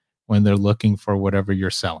for when they're looking for whatever you're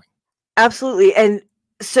selling? Absolutely. And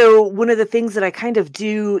so one of the things that I kind of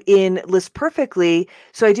do in List Perfectly,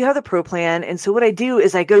 so I do have the pro plan. And so what I do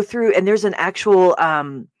is I go through and there's an actual,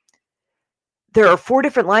 there are 4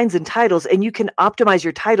 different lines in titles and you can optimize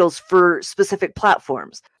your titles for specific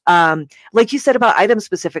platforms. Like you said about item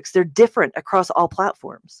specifics, they're different across all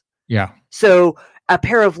platforms. Yeah. So a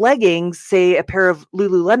pair of leggings, say a pair of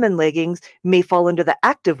Lululemon leggings may fall under the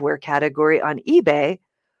activewear category on eBay.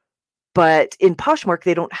 But in Poshmark,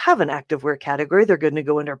 they don't have an activewear category. They're going to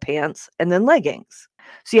go under pants and then leggings.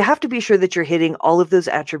 So you have to be sure that you're hitting all of those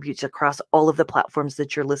attributes across all of the platforms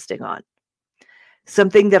that you're listing on.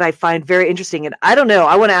 Something that I find very interesting, and I don't know,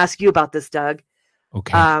 I want to ask you about this, Doug.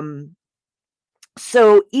 Okay.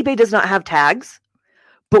 So eBay does not have tags,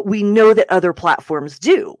 but we know that other platforms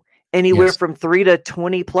do, anywhere from 3 to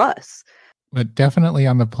 20 plus. But definitely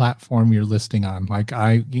on the platform you're listing on.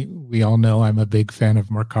 We all know I'm a big fan of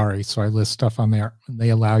Mercari, so I list stuff on there. And they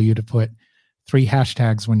allow you to put 3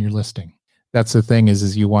 hashtags when you're listing. That's the thing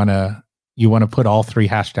is you want to put all 3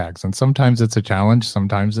 hashtags, and sometimes it's a challenge,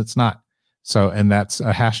 sometimes it's not. So, and that's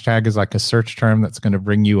a hashtag is like a search term that's going to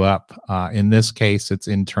bring you up. In this case, it's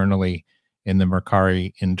internally in the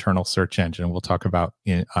Mercari internal search engine. We'll talk about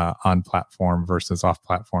on platform versus off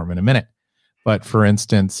platform in a minute. But for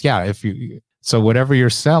instance, yeah, so whatever you're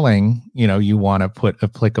selling, you want to put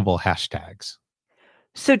applicable hashtags.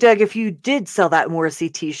 So Doug, if you did sell that Morrissey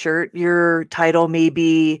t-shirt, your title may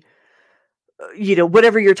be,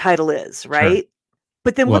 whatever your title is, right? Sure.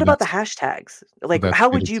 But then what about the hashtags? Like, how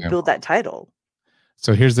would you build that title?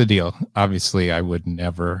 So here's the deal. Obviously, I would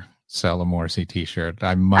never sell a Morrissey t-shirt.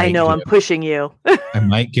 I know I'm pushing you. I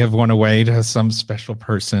might give one away to some special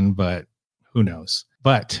person, but who knows?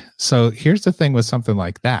 But so here's the thing with something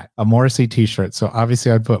like that, a Morrissey t-shirt. So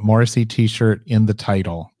obviously I'd put Morrissey t-shirt in the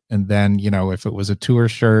title. And then, if it was a tour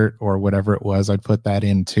shirt or whatever it was, I'd put that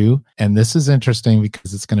in too. And this is interesting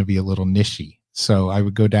because it's going to be a little nichey. So I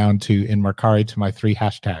would go down in Mercari to my 3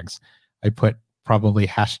 hashtags. I put probably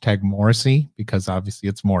hashtag Morrissey because obviously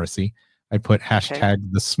it's Morrissey. I put hashtag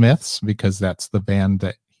The Smiths because that's the band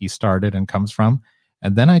that he started and comes from.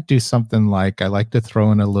 And then I do something like I like to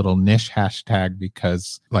throw in a little niche hashtag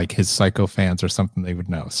because like his psycho fans or something they would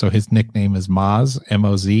know. So his nickname is Moz,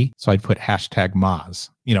 M-O-Z. So I'd put hashtag Moz.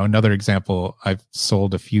 Another example, I've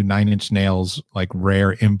sold a few 9 Inch Nails, like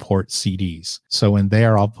rare import CDs. So in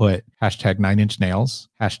there, I'll put hashtag 9 Inch Nails,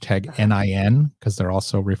 hashtag NIN, because they're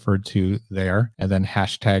also referred to there, and then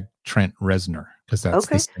hashtag Trent Reznor, because that's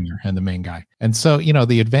the singer and the main guy. And so,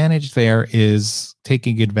 the advantage there is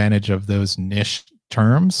taking advantage of those niche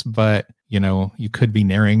terms, but you could be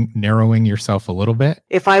narrowing yourself a little bit.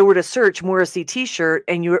 If I were to search Morrissey t-shirt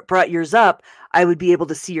and you brought yours up, I would be able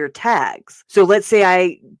to see your tags. So let's say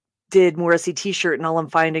I did Morrissey t-shirt and all I'm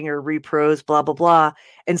finding are repros, blah, blah, blah.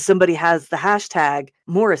 And somebody has the hashtag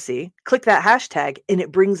Morrissey, click that hashtag and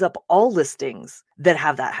it brings up all listings that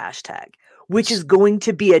have that hashtag, which is going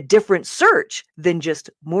to be a different search than just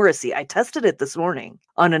Morrissey. I tested it this morning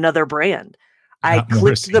on another brand. I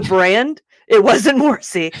clicked the brand. It wasn't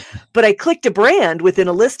Morrissey, but I clicked a brand within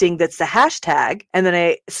a listing that's the hashtag, and then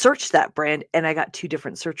I searched that brand, and I got 2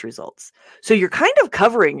 different search results. So you're kind of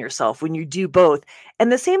covering yourself when you do both.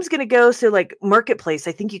 And the same is going to go, so like Marketplace,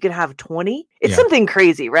 I think you can have 20. It's something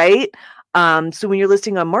crazy, right? So when you're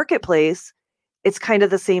listing on Marketplace, it's kind of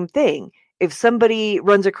the same thing. If somebody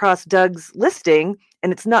runs across Doug's listing,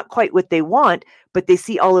 and it's not quite what they want, but they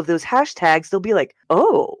see all of those hashtags, they'll be like,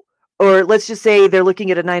 oh. Or let's just say they're looking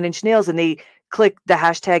at a 9 Inch Nails and they click the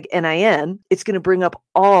hashtag NIN. It's going to bring up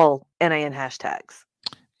all NIN hashtags.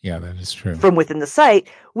 Yeah, that is true. From within the site,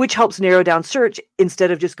 which helps narrow down search instead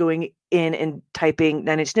of just going in and typing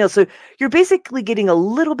 9 Inch Nails. So you're basically getting a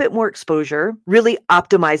little bit more exposure, really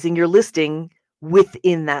optimizing your listing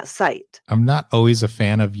within that site. I'm not always a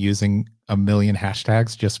fan of using a million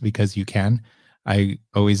hashtags just because you can. I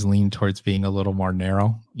always lean towards being a little more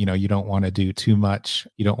narrow. You don't want to do too much.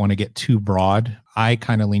 You don't want to get too broad. I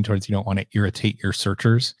kind of lean towards you don't want to irritate your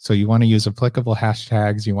searchers. So you want to use applicable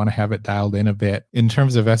hashtags. You want to have it dialed in a bit. In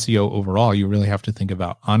terms of SEO overall, you really have to think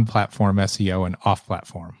about on-platform SEO and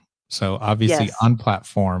off-platform. So obviously on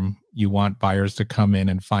platform, you want buyers to come in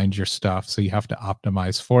and find your stuff. So you have to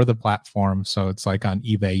optimize for the platform. So it's like on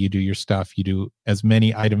eBay, you do your stuff, you do as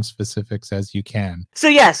many item specifics as you can. So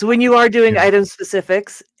yes, when you are doing item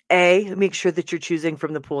specifics, A, make sure that you're choosing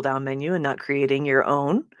from the pull down menu and not creating your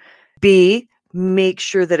own. B, make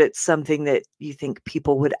sure that it's something that you think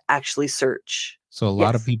people would actually search. So a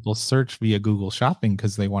lot of people search via Google Shopping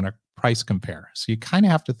because they want to price compare. So you kind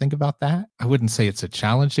of have to think about that. I wouldn't say it's a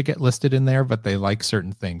challenge to get listed in there, but they like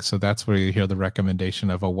certain things. So that's where you hear the recommendation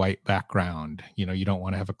of a white background. You don't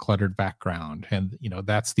want to have a cluttered background. And,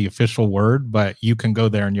 that's the official word, but you can go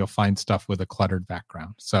there and you'll find stuff with a cluttered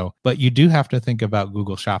background. So, but you do have to think about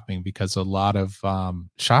Google Shopping because a lot of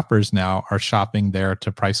shoppers now are shopping there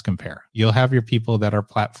to price compare. You'll have your people that are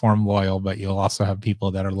platform loyal, but you'll also have people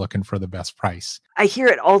that are looking for the best price. I hear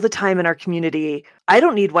it all the time in our community. I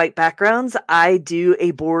don't need white backgrounds. I do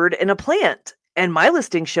a board and a plant and my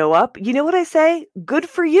listings show up. You know what I say? Good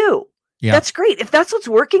for you. Yeah. That's great. If that's what's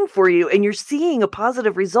working for you and you're seeing a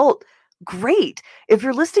positive result, great. If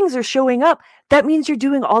your listings are showing up, that means you're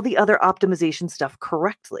doing all the other optimization stuff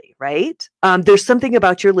correctly, right? There's something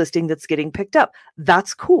about your listing that's getting picked up.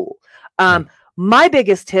 That's cool. My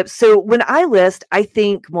biggest tip, so when I list, I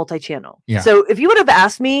think multi-channel. Yeah. So if you would have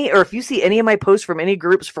asked me, or if you see any of my posts from any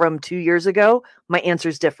groups from 2 years ago, my answer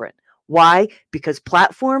is different. Why? Because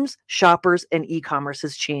platforms, shoppers, and e-commerce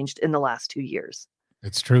has changed in the last 2 years.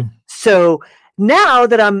 It's true. So now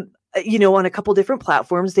that I'm, on a couple different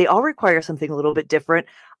platforms, they all require something a little bit different.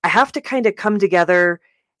 I have to kind of come together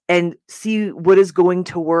and see what is going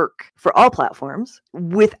to work for all platforms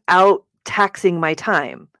without taxing my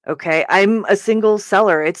time. Okay. I'm a single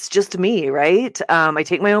seller. It's just me, right? I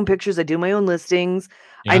take my own pictures. I do my own listings.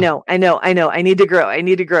 Yeah. I know. I need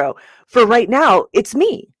to grow. For right now, it's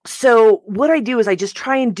me. So what I do is I just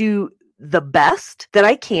try and do the best that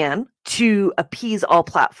I can to appease all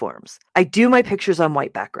platforms. I do my pictures on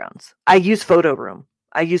white backgrounds. I use Photo Room.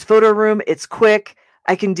 It's quick.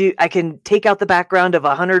 I can take out the background of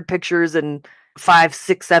 100 pictures in 5,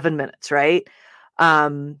 6, 7 minutes, right?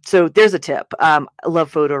 So there's a tip. I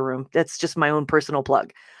love Photo Room. That's just my own personal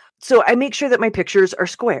plug. So I make sure that my pictures are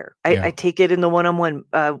square. I take it in the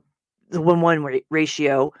 1:1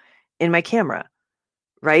 ratio in my camera,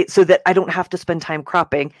 right? So that I don't have to spend time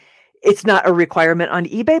cropping. It's not a requirement on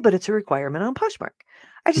eBay, but it's a requirement on Poshmark.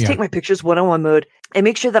 I just take my pictures 1:1 mode. I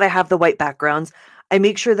make sure that I have the white backgrounds. I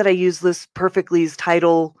make sure that I use List Perfectly's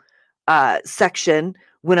title section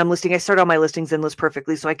when I'm listing. I start all my listings in List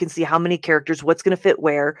Perfectly so I can see how many characters, what's going to fit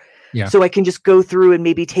where. Yeah. So I can just go through and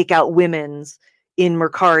maybe take out women's in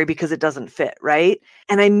Mercari because it doesn't fit, right?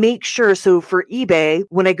 And I make sure, so for eBay,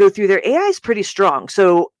 when I go through, their AI is pretty strong.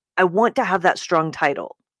 So I want to have that strong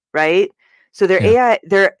title, right? So their AI,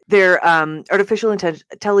 their artificial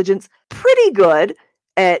intelligence, pretty good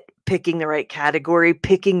at picking the right category,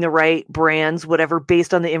 picking the right brands, whatever,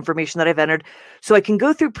 based on the information that I've entered. So I can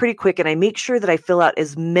go through pretty quick, and I make sure that I fill out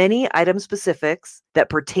as many item specifics that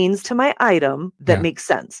pertains to my item that makes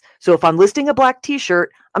sense. So if I'm listing a black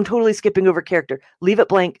t-shirt, I'm totally skipping over character. Leave it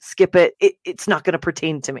blank, skip it. It's not going to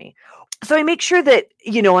pertain to me. So I make sure that,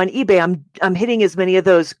 on eBay, I'm hitting as many of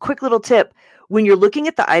those. Quick little tip. When you're looking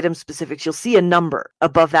at the item specifics, you'll see a number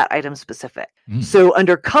above that item specific. So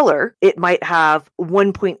under color, it might have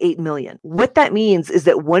 1.8 million. What that means is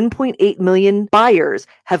that 1.8 million buyers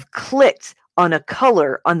have clicked on a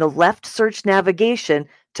color on the left search navigation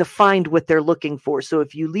to find what they're looking for. So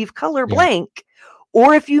if you leave color blank,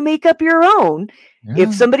 or if you make up your own,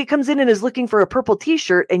 if somebody comes in and is looking for a purple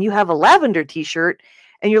t-shirt and you have a lavender t-shirt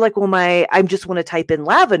and you're like, well, I just want to type in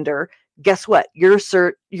lavender, guess what?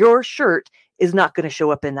 Your shirt is not going to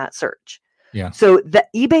show up in that search. Yeah. So the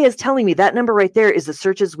eBay is telling me that number right there is the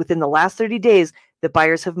searches within the last 30 days that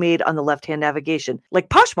buyers have made on the left-hand navigation. Like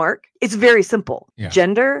Poshmark, it's very simple. Yeah.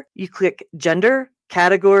 Gender, you click gender,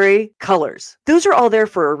 category, colors. Those are all there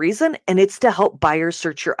for a reason, and it's to help buyers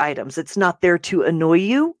search your items. It's not there to annoy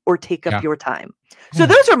you or take up your time. So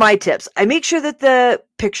those are my tips. I make sure that the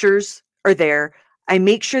pictures are there. I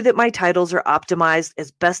make sure that my titles are optimized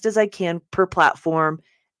as best as I can per platform.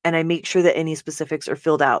 And I make sure that any specifics are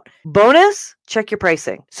filled out. Bonus, check your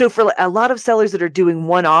pricing. So for a lot of sellers that are doing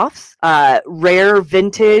one-offs, rare,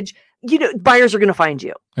 vintage, buyers are going to find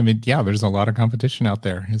you. I mean, there's a lot of competition out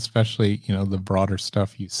there, especially, the broader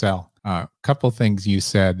stuff you sell. A couple things you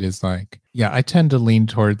said is like, I tend to lean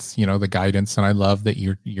towards, the guidance, and I love that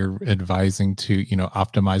you're advising to,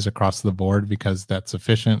 optimize across the board because that's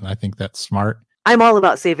efficient. And I think that's smart. I'm all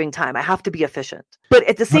about saving time. I have to be efficient. But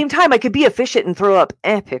at the same time, I could be efficient and throw up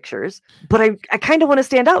pictures. But I kind of want to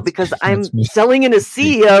stand out because I'm selling in a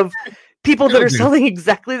sea of people that are selling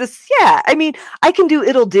exactly this. Yeah. I mean, I can do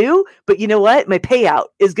it'll do, but you know what? My payout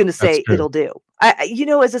is going to say it'll do.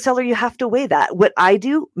 As a seller, you have to weigh that. What I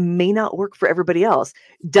do may not work for everybody else.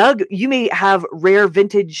 Doug, you may have rare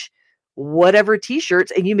vintage whatever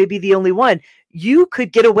t-shirts and you may be the only one. You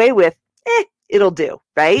could get away with, it'll do,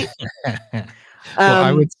 right? Well,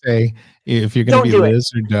 I would say if you're going to be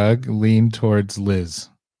Liz or Doug, lean towards Liz.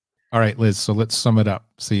 All right, Liz. So let's sum it up.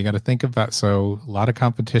 So you got to think about, a lot of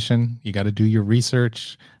competition. You got to do your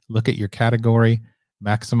research, look at your category,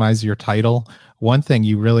 maximize your title. One thing,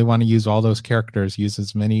 you really want to use all those characters, use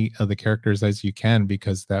as many of the characters as you can,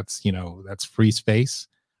 because that's free space.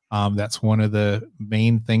 That's one of the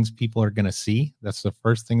main things people are going to see. That's the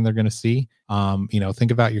first thing they're going to see.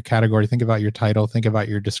 Think about your category, think about your title, think about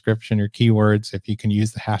your description, your keywords. If you can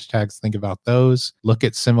use the hashtags, think about those. Look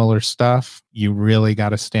at similar stuff. You really got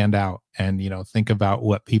to stand out and, think about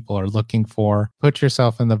what people are looking for. Put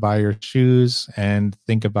yourself in the buyer's shoes and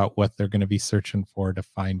think about what they're going to be searching for to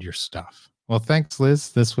find your stuff. Well, thanks,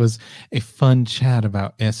 Liz. This was a fun chat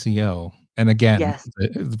about SEO. And again,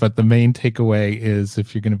 but the main takeaway is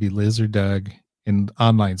if you're going to be Liz or Doug in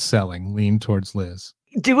online selling, lean towards Liz.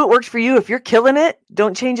 Do what works for you. If you're killing it,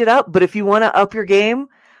 don't change it up. But if you want to up your game,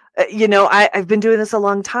 I've been doing this a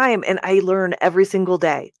long time and I learn every single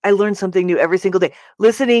day. I learn something new every single day.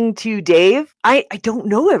 Listening to Dave, I don't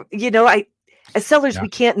know. As sellers, we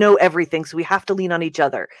can't know everything. So we have to lean on each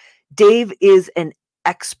other. Dave is an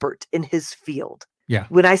expert in his field. Yeah.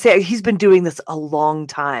 When I say he's been doing this a long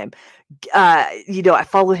time, I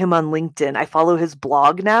follow him on LinkedIn. I follow his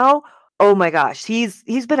blog now. Oh my gosh, he's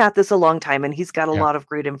been at this a long time, and he's got a lot of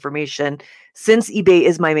great information. Since eBay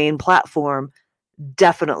is my main platform,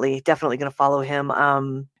 definitely going to follow him.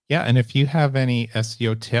 Yeah, and if you have any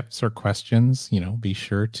SEO tips or questions, be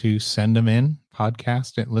sure to send them in,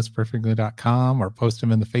 podcast@listperfectly.com, or post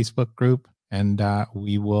them in the Facebook group, and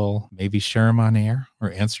we will maybe share them on air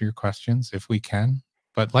or answer your questions if we can.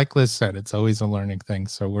 But like Liz said, it's always a learning thing,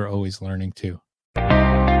 so we're always learning too.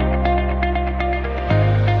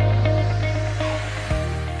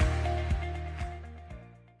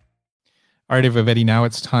 All right, everybody, now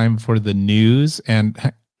it's time for the news. And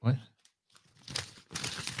what?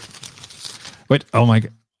 Wait, oh my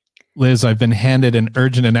God. Liz, I've been handed an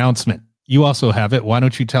urgent announcement. You also have it. Why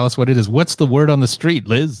don't you tell us what it is? What's the word on the street,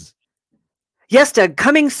 Liz? Yes, Doug,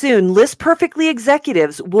 coming soon, List Perfectly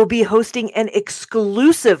executives will be hosting an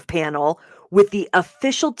exclusive panel with the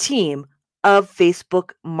official team of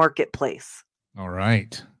Facebook Marketplace. All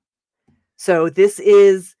right. So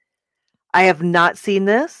I have not seen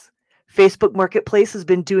this. Facebook Marketplace has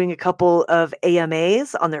been doing a couple of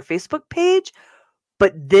AMAs on their Facebook page,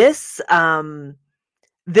 but this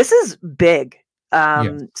is big.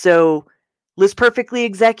 So List Perfectly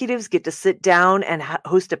executives get to sit down and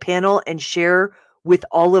host a panel and share with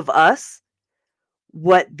all of us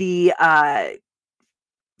what the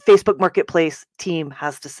Facebook Marketplace team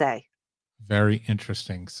has to say. Very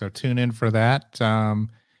interesting. So tune in for that,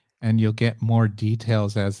 and you'll get more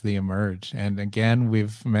details as they emerge. And again,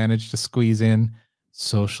 we've managed to squeeze in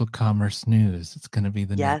social commerce news. It's going to be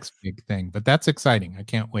the next big thing, but that's exciting. I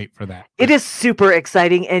can't wait for that. It is super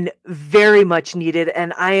exciting and very much needed.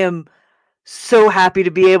 And I am so happy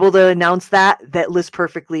to be able to announce that List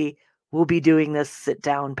Perfectly will be doing this sit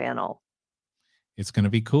down panel. It's going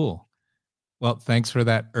to be cool. Well, thanks for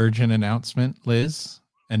that urgent announcement, Liz.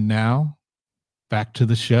 And now back to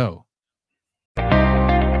the show.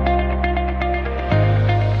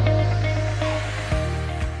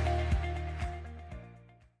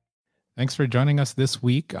 Thanks for joining us this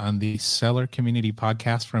week on the Seller Community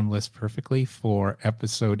Podcast from List Perfectly for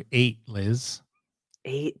episode 8, Liz.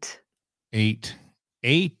 8.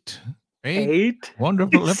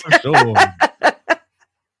 Wonderful episode.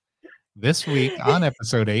 This week on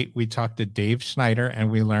episode 8, we talked to Dave Snyder,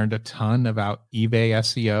 and we learned a ton about eBay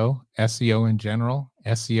SEO, SEO in general,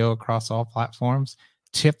 SEO across all platforms,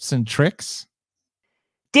 tips and tricks.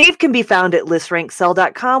 Dave can be found at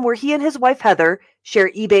listranksell.com, where he and his wife Heather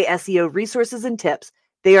share eBay SEO resources and tips.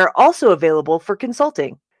 They are also available for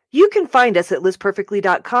consulting. You can find us at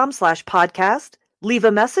listperfectly.com/podcast. Leave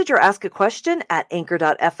a message or ask a question at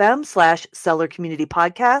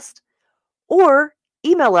anchor.fm/sellercommunitypodcast, or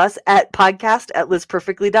email us at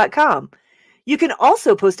podcast@listperfectly.com. You can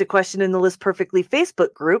also post a question in the List Perfectly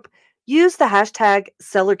Facebook group. Use the hashtag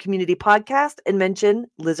SellerCommunityPodcast and mention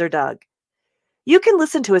Liz or Doug. You can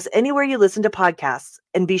listen to us anywhere you listen to podcasts,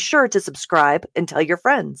 and be sure to subscribe and tell your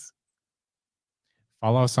friends.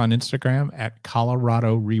 Follow us on Instagram at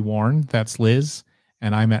Colorado Rewarn. That's Liz.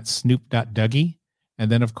 And I'm at Snoop.Dougie. And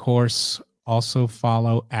then, of course, also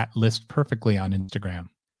follow at List Perfectly on Instagram.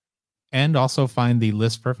 And also find the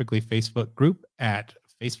List Perfectly Facebook group at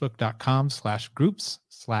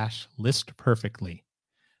facebook.com/groups/listperfectly.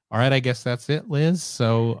 All right, I guess that's it, Liz.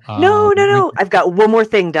 So No. I've got one more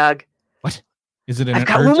thing, Doug. What? Is it an I've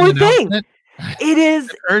got one more thing. It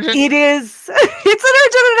is. Urgent? It is. It's an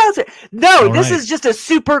urgent announcement. No, this is just a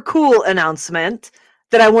super cool announcement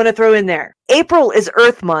that I want to throw in there. April is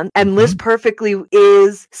Earth Month, and List Perfectly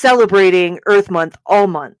is celebrating Earth Month all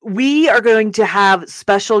month. We are going to have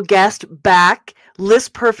special guest back,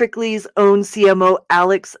 List Perfectly's own CMO,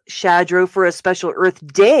 Alex Shadrow, for a special Earth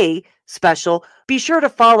Day special. Be sure to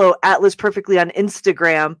follow at List Perfectly on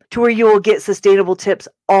Instagram, to where you will get sustainable tips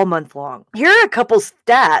all month long. Here are a couple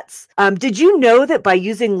stats. Did you know that by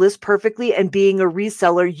using List Perfectly and being a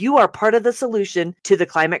reseller, you are part of the solution to the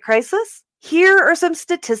climate crisis? Here are some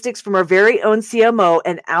statistics from our very own CMO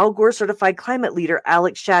and Al Gore certified climate leader,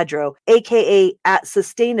 Alex Shadrow, aka at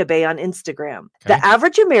Sustainabay on Instagram. Okay. The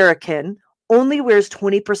average American only wears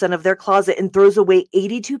 20% of their closet and throws away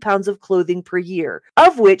 82 pounds of clothing per year,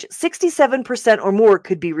 of which 67% or more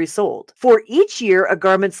could be resold. For each year a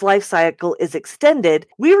garment's life cycle is extended,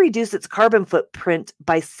 we reduce its carbon footprint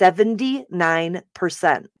by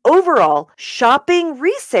 79%. Overall, shopping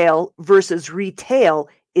resale versus retail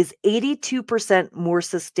is 82% more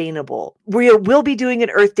sustainable. We will be doing an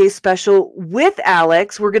Earth Day special with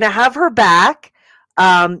Alex. We're going to have her back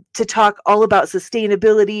to talk all about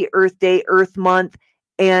sustainability, Earth Day, Earth Month,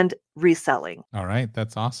 and reselling. All right.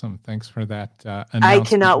 That's awesome. Thanks for that announcement. I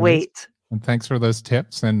cannot wait. And thanks for those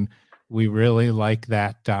tips. And We really like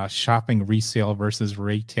that shopping resale versus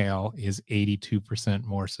retail is 82%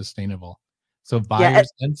 more sustainable. So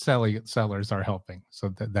buyers and sellers are helping.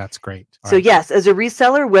 So that's great. So yes, as a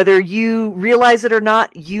reseller, whether you realize it or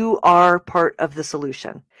not, you are part of the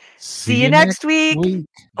solution. See you next week.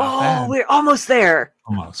 Oh, we're almost there.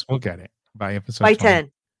 Almost. We'll get it by episode by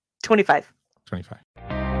 10, 25.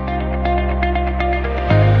 25.